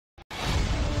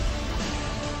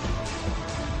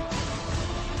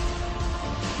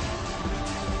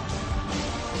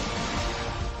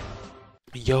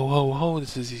Yo ho ho,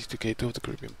 this is East2K2 of the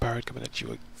Caribbean Pirate coming at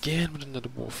you again with another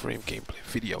Warframe gameplay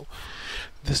video.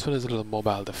 This one is a little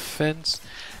mobile defense,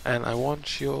 and I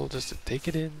want you all just to take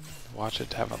it in, watch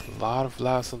it, have a lot of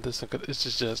laughs on this one, 'cause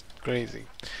it's just crazy.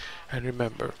 And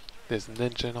remember, there's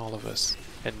ninja in all of us,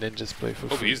 and ninjas play for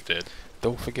free. He's dead.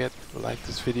 Don't forget, like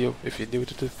this video. If you're new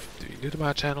to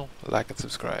my channel, like and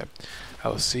subscribe. I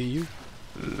will see you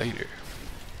later.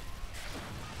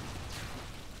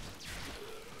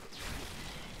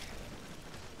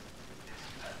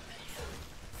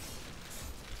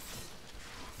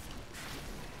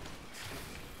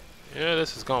 Yeah,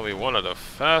 this is gonna be one of the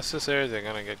fastest areas they're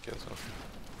gonna get kills on.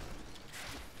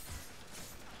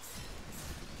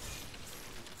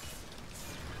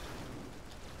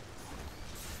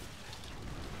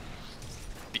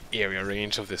 The area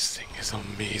range of this thing is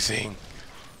amazing.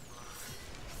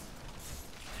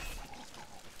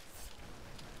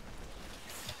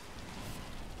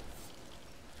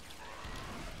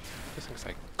 This thing's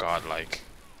like godlike.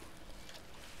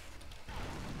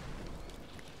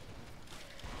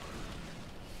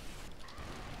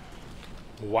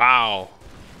 Wow.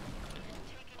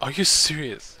 Are you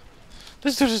serious?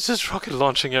 This dude is just rocket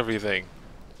launching everything.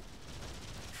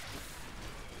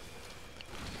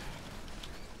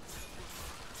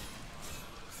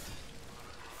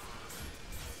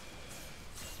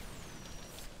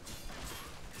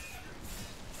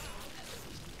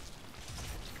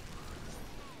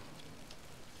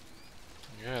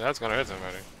 Yeah, that's gonna hurt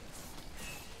somebody.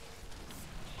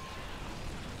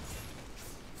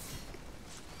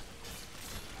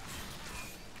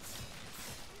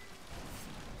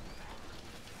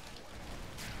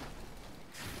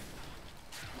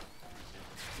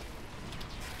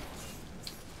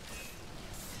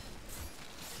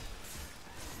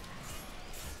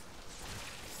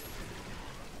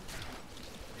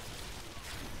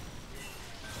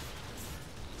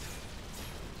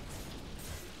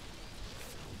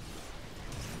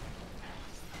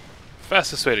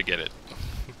 Fastest way to get it.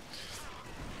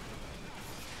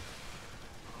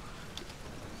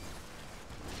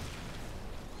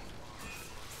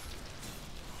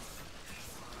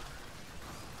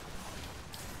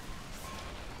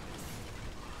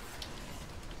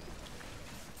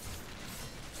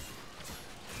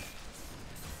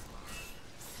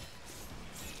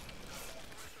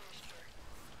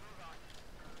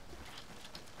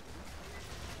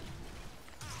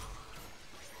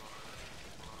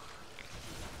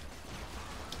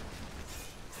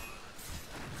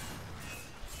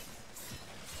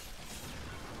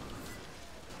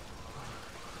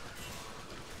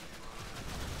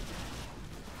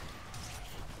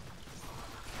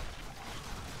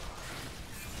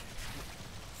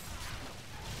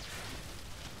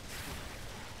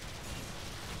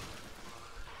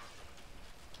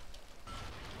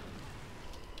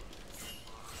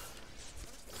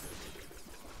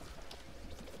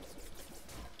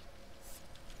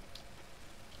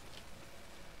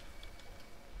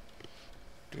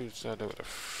 Dude's out there with a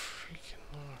freaking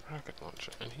rocket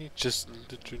launcher, and he just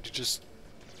literally just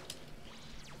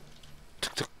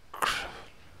took the crap.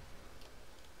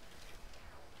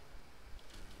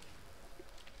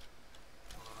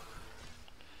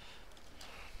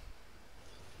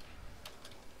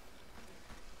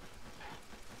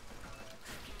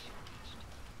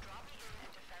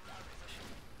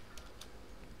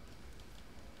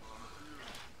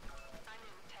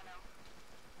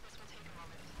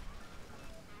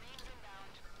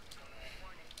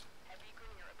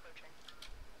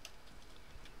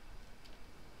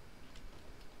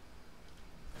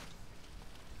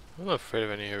 I'm not afraid of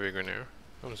any heavy grenade.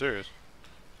 I'm serious.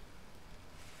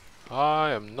 I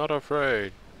am not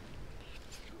afraid.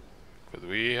 Because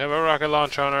we have a rocket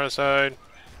launcher on our side.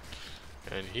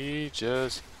 And he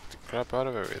just took the crap out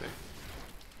of everything.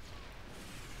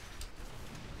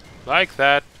 Like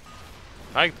that.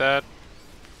 Like that.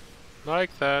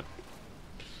 Like that.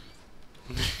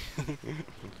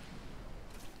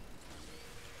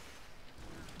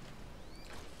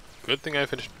 Good thing I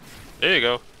finished. There you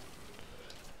go.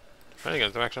 I think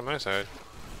it's actually on my side.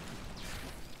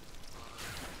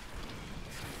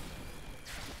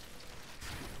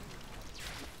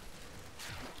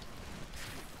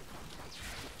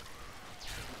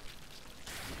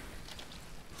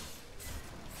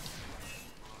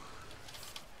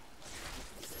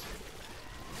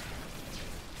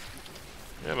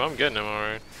 Yeah, but I'm getting him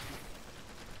alright.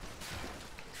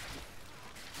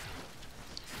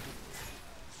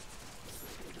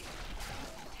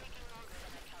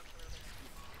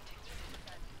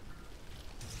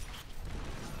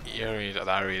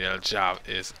 That real job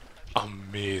is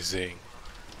amazing.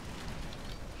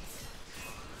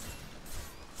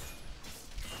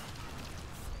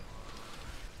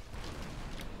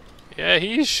 Yeah,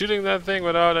 he's shooting that thing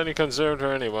without any concern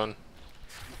for anyone.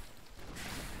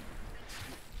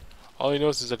 All he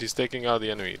knows is that he's taking out the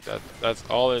enemy. That's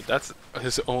all it. That's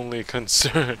his only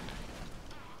concern.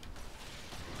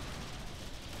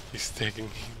 He's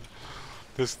taking.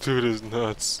 This dude is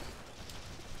nuts.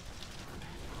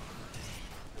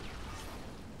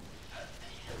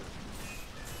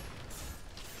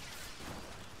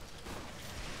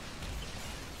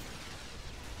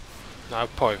 Now,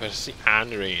 point, I see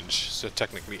hand range, so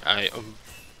technically I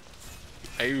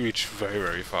reach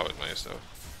very far with my stuff.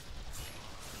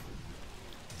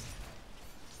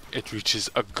 It reaches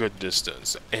a good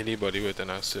distance. Anybody within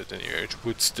a certain range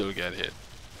would still get hit.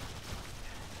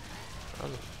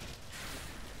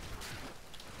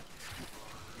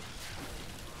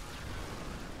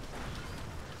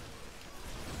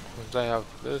 Once I have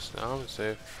this, now I'm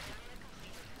safe.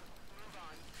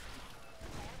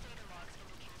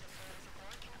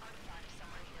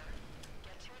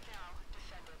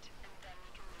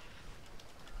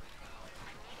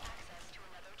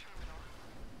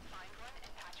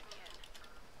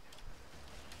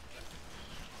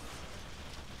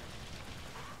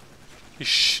 He's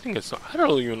shooting at something. I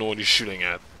don't even know what he's shooting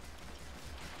at.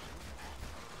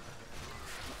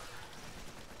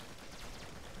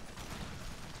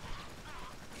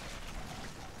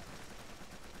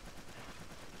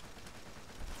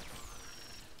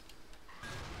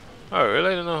 Oh,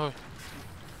 really? I don't know.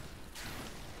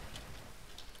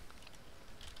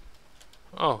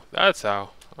 Oh, that's how.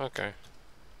 Okay.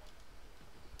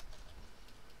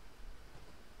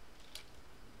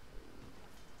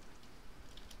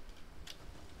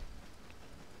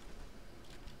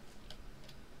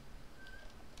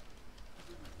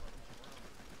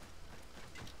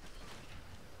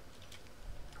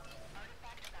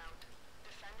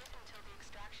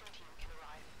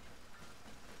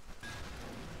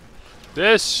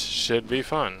 This should be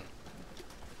fun.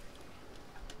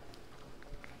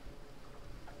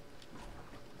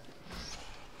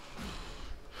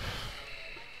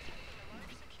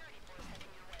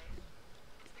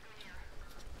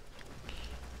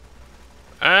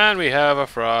 And we have a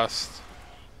frost.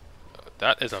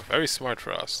 That is a very smart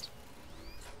frost.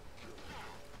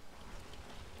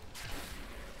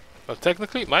 Well,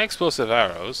 technically, my explosive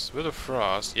arrows with a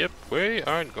frost, yep, we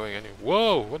aren't going anywhere.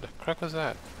 Whoa, what the crap was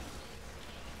that?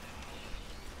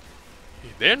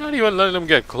 They're not even letting them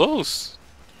get close.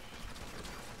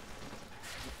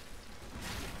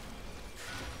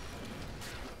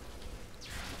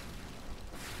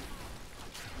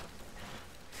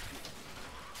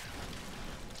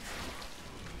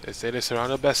 They say they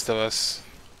surround the best of us,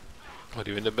 but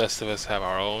even the best of us have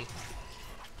our own.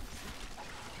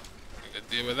 We gotta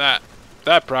deal with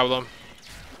that problem.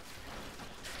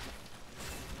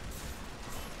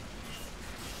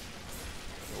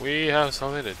 We have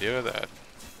something to deal with that.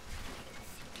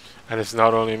 And it's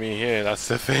not only me here, that's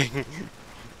the thing.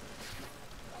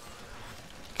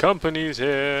 Company's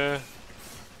here.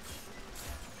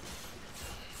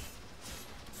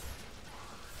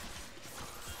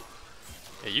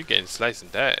 Yeah, you getting sliced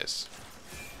and diced.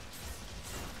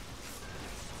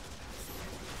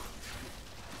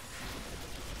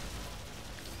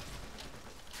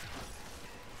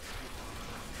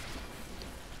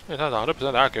 It has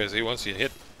 100% accuracy once you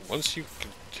hit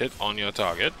on your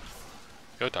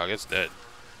target's dead.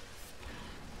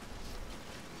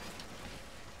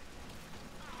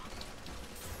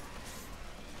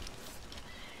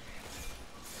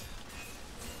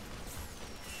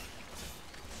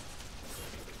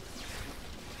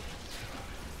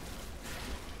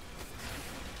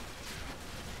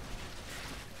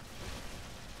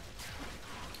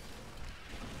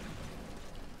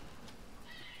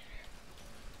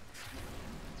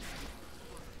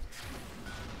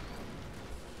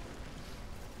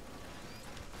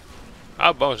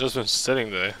 Our bomb's just been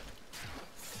sitting there.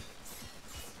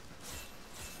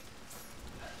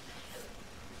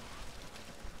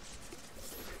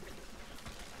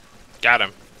 Got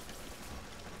him.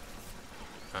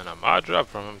 And a mod drop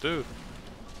from him too.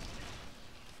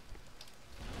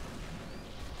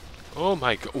 Oh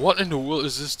my god, what in the world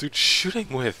is this dude shooting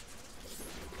with?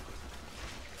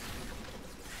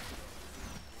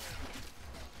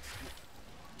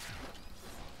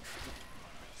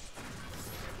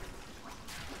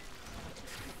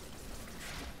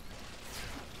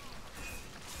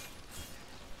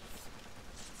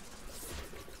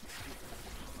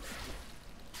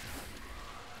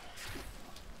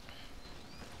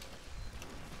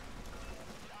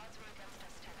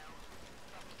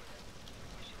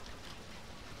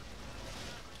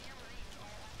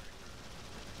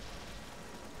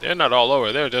 They're not all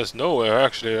over, they're just nowhere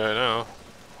actually right now.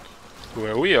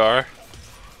 where we are.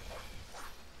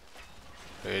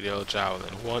 Radial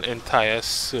javelin, one entire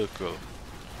circle.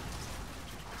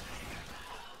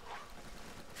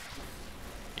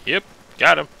 Yep,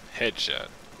 got him. Headshot.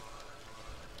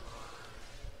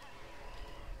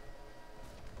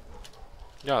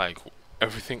 Yeah, like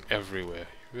everything everywhere.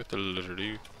 You have to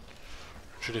literally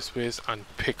to the space and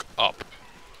pick up.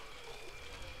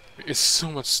 It's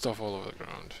so much stuff all over the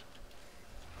ground.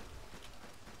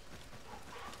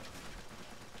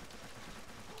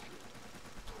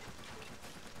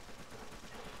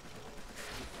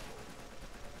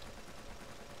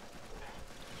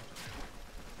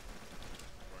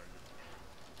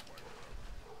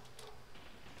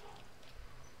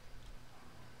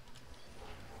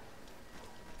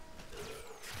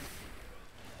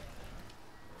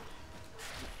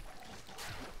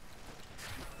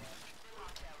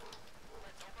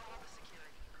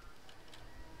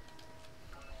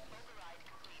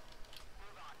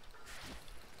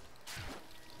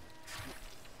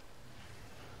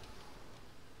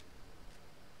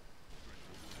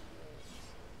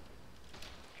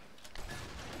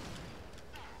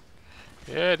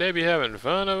 Yeah, they be having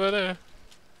fun over there.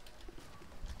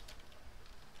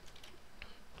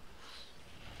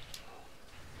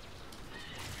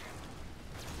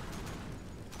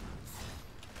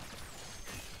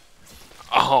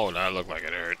 Oh, that looked like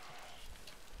it hurt.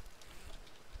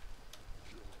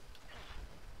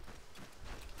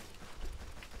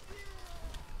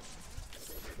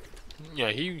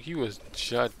 Yeah, he was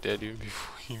shot dead even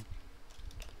before you.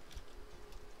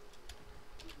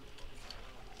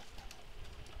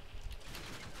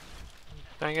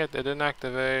 Dang it, they didn't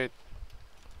activate.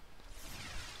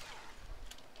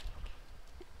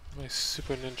 My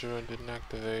super ninja run didn't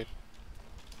activate.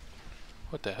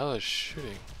 What the hell is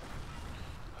shooting?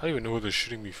 I don't even know where they're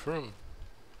shooting me from.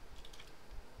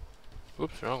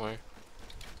 Oops, wrong way.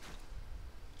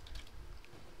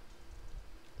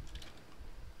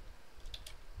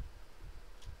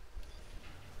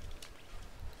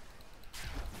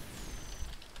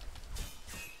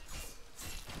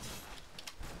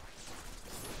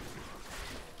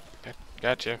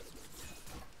 Gotcha.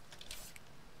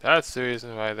 That's the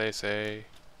reason why they say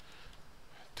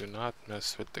do not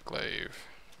mess with the glaive.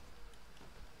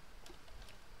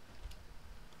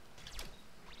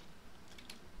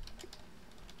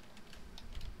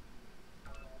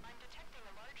 I'm detecting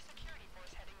a large security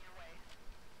force heading your way.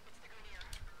 It's the Grineer.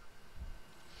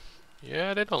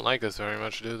 Yeah, they don't like us very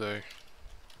much, do they?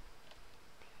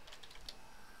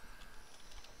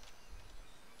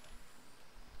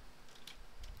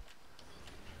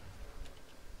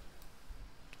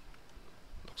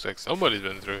 Looks like somebody's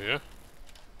been through here.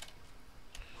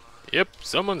 Yep,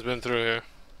 someone's been through here.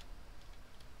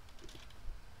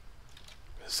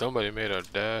 Somebody made a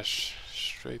dash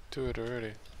straight to it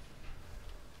already.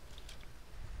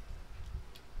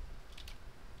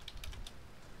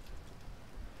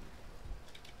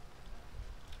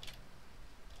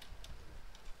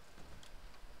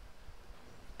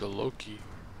 The Loki.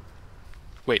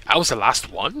 Wait, I was the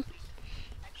last one?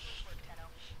 Excellent work, Tenno.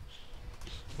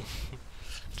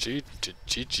 G to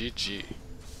G G G.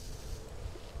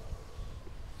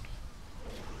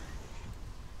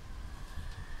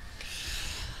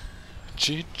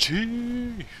 G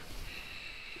G.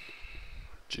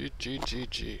 G G G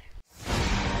G.